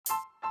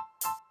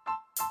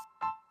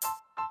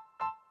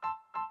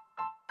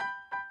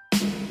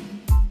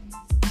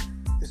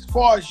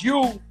far as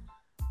you,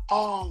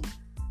 I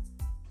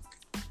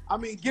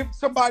mean, give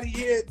somebody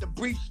here the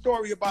brief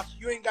story about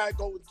you. You ain't gotta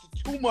go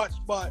into too much,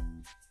 but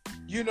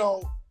you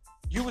know,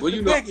 you was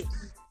the biggest.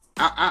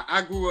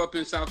 I grew up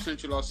in South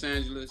Central Los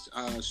Angeles.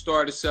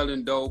 Started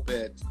selling dope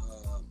at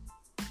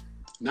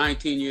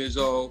 19 years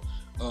old.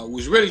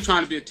 Was really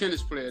trying to be a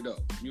tennis player though.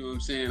 You know what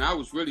I'm saying? I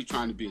was really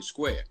trying to be a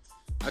square.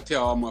 I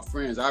tell all my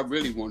friends I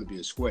really want to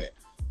be a square.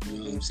 You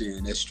know what I'm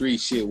saying? That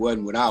street shit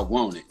wasn't what I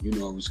wanted. You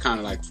know, it was kind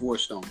of like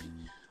forced on me.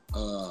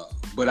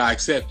 But I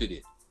accepted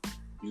it,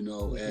 you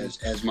know,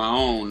 as my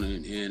own.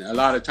 And a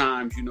lot of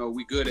times, you know,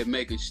 we good at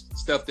making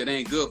stuff that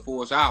ain't good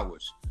for us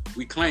ours.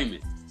 We claim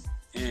it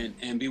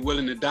and be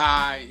willing to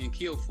die and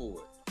kill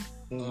for it.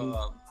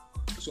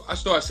 So I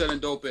started selling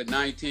dope at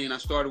 19. I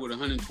started with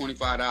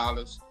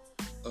 $125.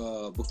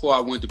 Before I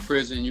went to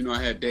prison, you know,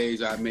 I had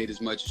days I made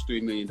as much as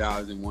 $3 million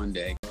in one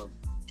day.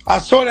 I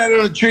saw that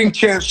on a Drink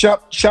Champ.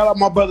 Shout out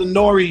my brother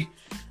Nori,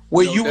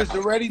 where you was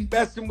already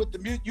messing with the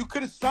music. You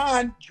could have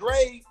signed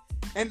Dre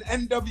and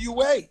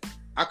NWA.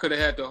 I could have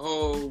had the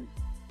whole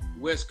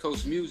West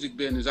Coast music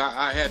business.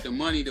 I had the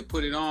money to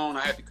put it on.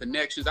 I had the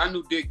connections. I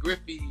knew Dick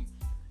Griffey,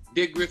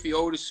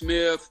 Otis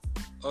Smith,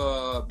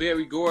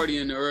 Berry Gordy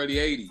in the early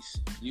 80s,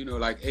 you know,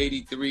 like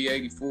 83,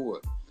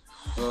 84.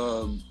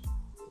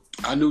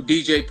 I knew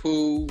DJ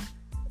Pooh,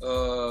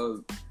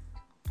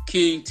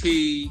 King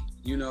T,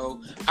 you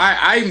know.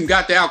 I even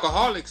got the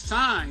Alcoholics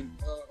signed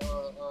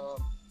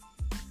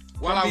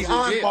while I was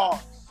in jail.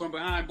 From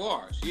behind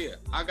bars, yeah.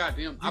 I got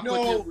them. I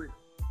put them with.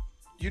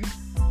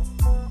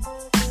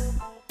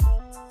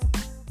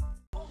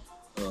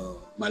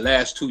 My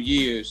last 2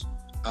 years,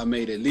 I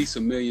made at least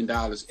 $1 million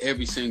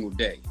every single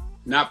day.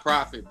 Not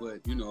profit, but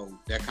you know,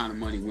 that kind of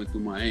money went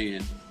through my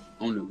hand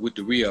with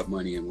the re-up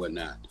money and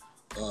whatnot.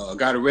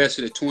 Got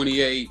arrested at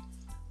 28.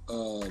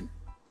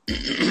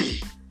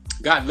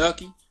 Got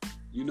lucky.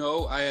 You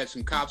know, I had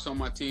some cops on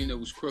my team that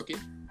was crooked,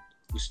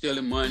 was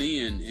stealing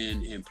money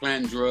and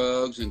planting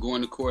drugs and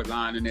going to court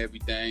line and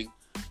everything.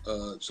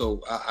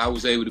 So I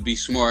was able to be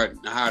smart.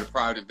 I hired a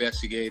private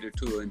investigator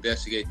to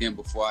investigate them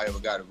before I ever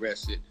got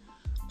arrested.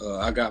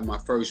 I got my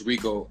first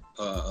RICO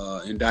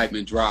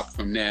indictment dropped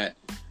from that.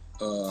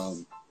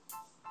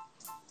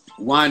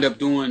 Wind up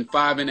doing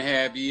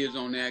 5.5 years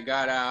on that.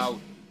 Got out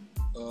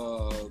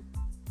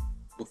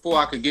before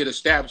I could get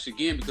established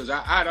again because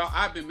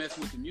I've been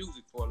messing with the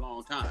music for a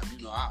long time.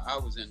 You know, I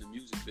was in the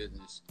music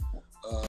business